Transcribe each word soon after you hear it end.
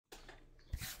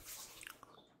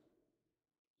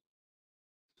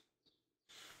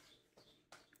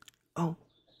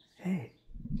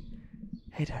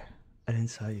Hey there, I didn't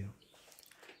saw you.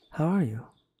 How are you?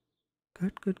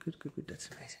 Good. That's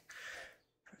amazing.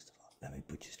 First of all, let me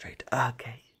put you straight.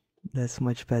 Okay, that's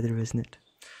much better, isn't it?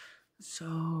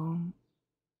 So,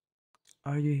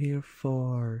 are you here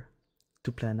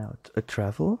to plan out a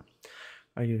travel?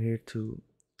 Are you here to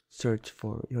search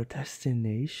for your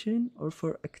destination or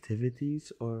for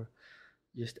activities or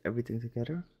just everything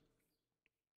together?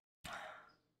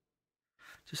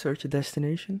 To search a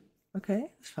destination?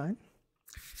 Okay, that's fine.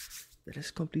 That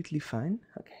is completely fine.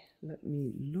 Okay, let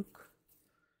me look.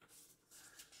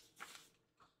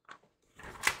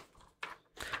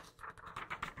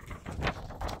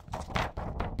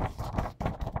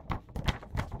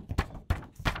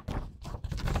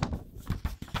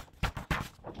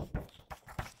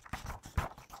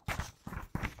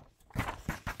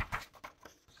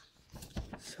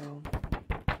 So,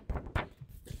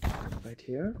 right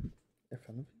here in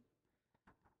front of you,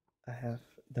 I have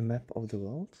the map of the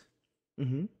world.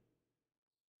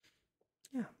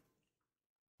 Yeah.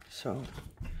 So,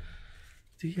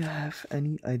 do you have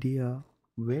any idea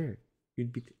where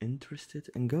you'd be interested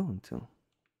in going to?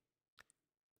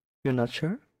 You're not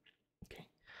sure? Okay.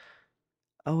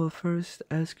 I will first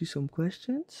ask you some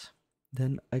questions.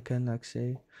 Then I can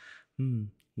say,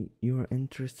 you're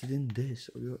interested in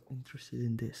this or you're interested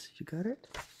in this. You got it?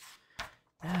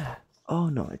 Yeah. Oh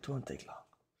no, it won't take long.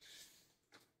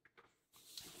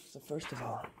 So first of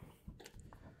all,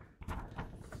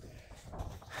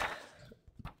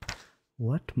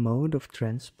 what mode of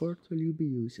transport will you be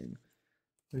using?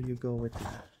 Will you go with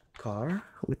the car?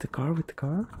 With the car? With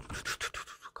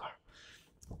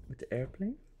the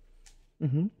airplane?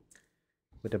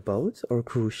 With a boat or a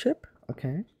cruise ship?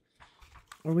 Okay.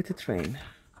 Or with a train?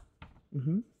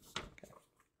 Okay.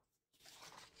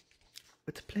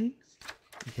 With a plane?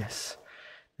 Yes.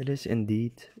 It is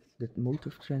indeed the mode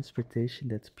of transportation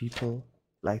that people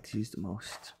like to use the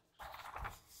most.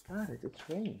 Got it, a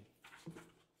train.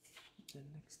 Then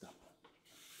next up.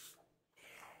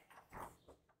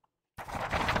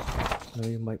 Now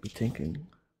you might be thinking,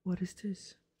 what is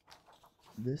this?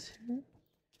 This here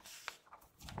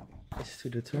is to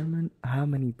determine how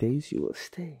many days you will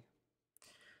stay.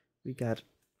 We got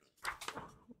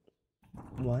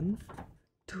 1,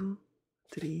 2,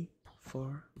 3,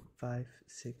 4, 5,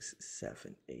 6,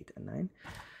 7, 8, and 9.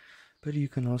 But you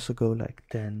can also go like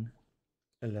 10,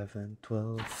 11,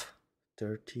 12,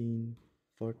 13,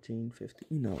 14, 15.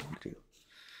 You know the deal.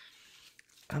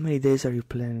 How many days are you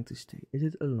planning to stay? Is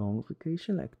it a long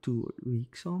vacation, like 2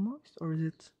 weeks almost? Or is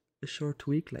it a short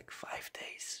week, like 5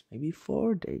 days? Maybe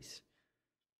 4 days?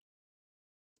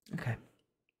 Okay.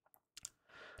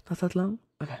 Not that long?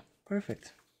 Okay,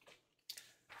 perfect.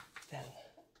 Then,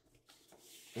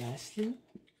 lastly,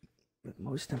 but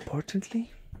most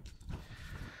importantly,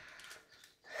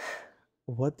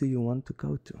 what do you want to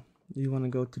go to? Do you want to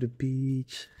go to the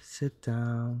beach, sit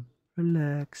down,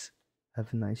 relax,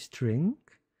 have a nice drink?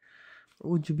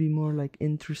 Or would you be more like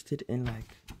interested in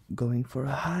like going for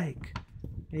a hike,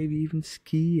 maybe even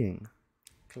skiing,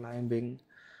 climbing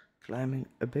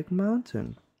a big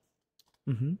mountain?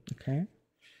 Okay.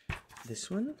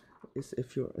 This one is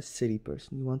if you're a city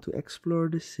person, you want to explore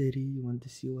the city, you want to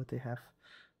see what they have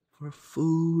for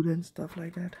food and stuff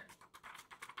like that.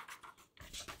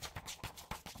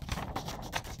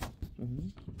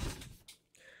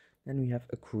 Then we have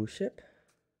a cruise ship.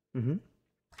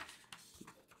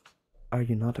 Are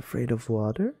you not afraid of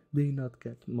water? Do you not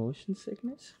get motion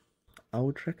sickness? I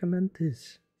would recommend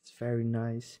this. It's very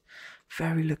nice,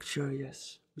 very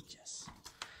luxurious. But yes,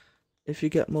 if you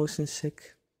get motion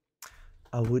sick,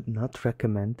 I would not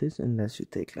recommend this unless you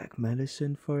take like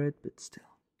medicine for it, but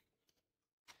still.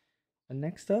 And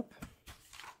next up,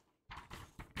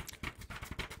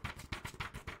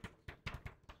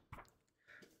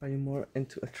 are you more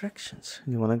into attractions?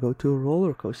 You want to go to a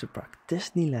roller coaster park,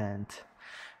 Disneyland,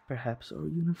 perhaps, or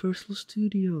Universal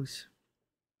Studios?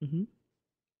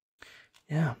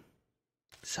 Yeah.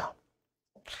 So,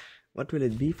 what will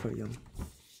it be for you?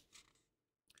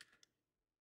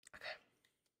 Okay.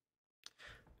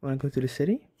 Want to go to the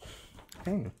city?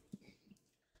 Okay.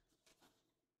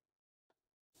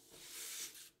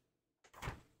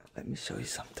 Let me show you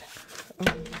something.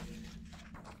 Oh.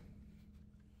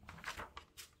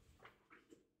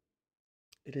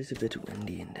 It is a bit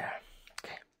windy in there.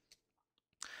 Okay.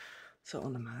 So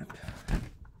on the map,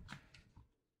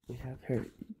 we have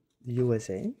here the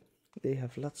USA. They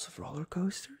have lots of roller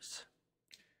coasters.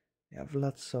 They have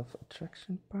lots of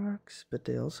attraction parks, but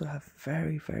they also have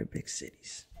very, very big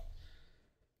cities.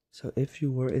 So if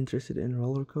you were interested in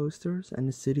roller coasters and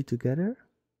the city together,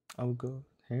 I would go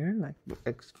here. Like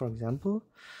for example,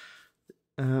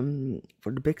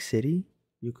 For the big city,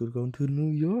 you could go to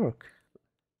New York.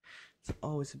 It's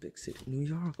always a big city, New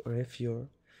York. Or if you're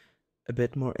a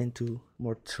bit more into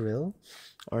more thrill,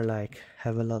 or like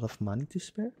have a lot of money to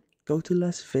spare, go to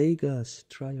Las Vegas.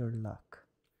 Try your luck.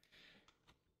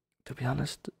 To be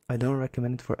honest, I don't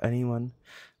recommend it for anyone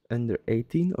under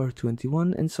 18 or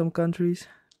 21 in some countries.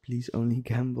 Please only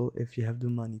gamble if you have the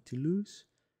money to lose.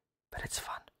 But it's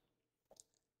fun.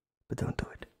 But don't do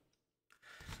it.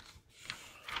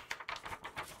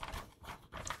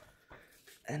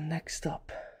 And next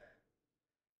up,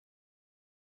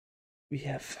 we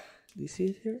have, do you see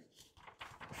it here?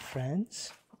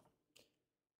 France.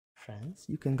 France.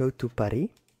 You can go to Paris.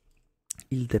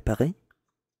 Ile de Paris.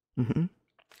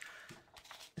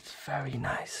 It's very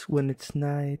nice when it's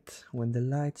night, when the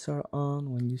lights are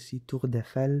on, when you see Tour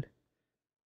d'Eiffel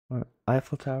or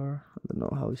Eiffel Tower. I don't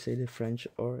know how we say it in French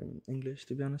or in English,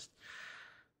 to be honest.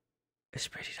 It's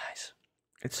pretty nice.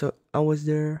 It's so I was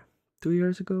there 2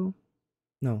 years ago.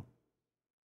 No,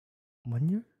 1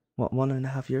 year. What,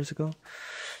 1.5 years ago,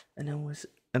 and it was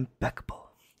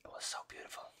impeccable. It was so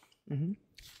beautiful.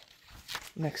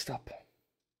 Next up,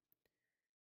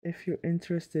 if you're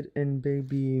interested in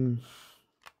maybe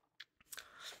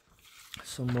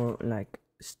some more like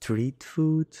street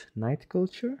food, night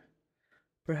culture,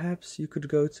 perhaps you could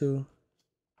go to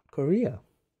Korea.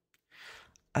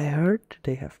 I heard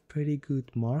they have pretty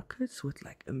good markets with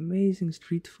like amazing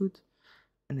street food,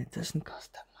 and it doesn't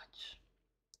cost that much.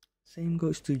 Same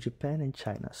goes to Japan and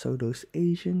China. So those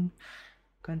Asian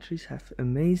countries have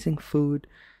amazing food,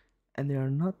 and they are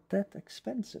not that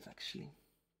expensive actually.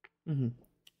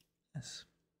 Yes.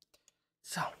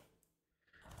 So,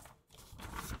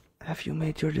 have you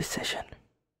made your decision?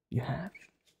 You have?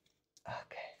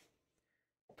 Okay.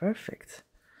 Perfect.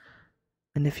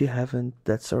 And if you haven't,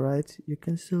 that's alright. You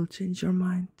can still change your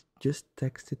mind. Just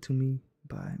text it to me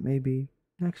by maybe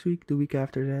next week, the week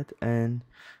after that, and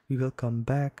we will come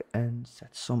back and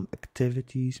set some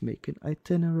activities, make an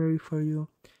itinerary for you.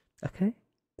 Okay?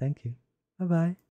 Thank you. Bye bye.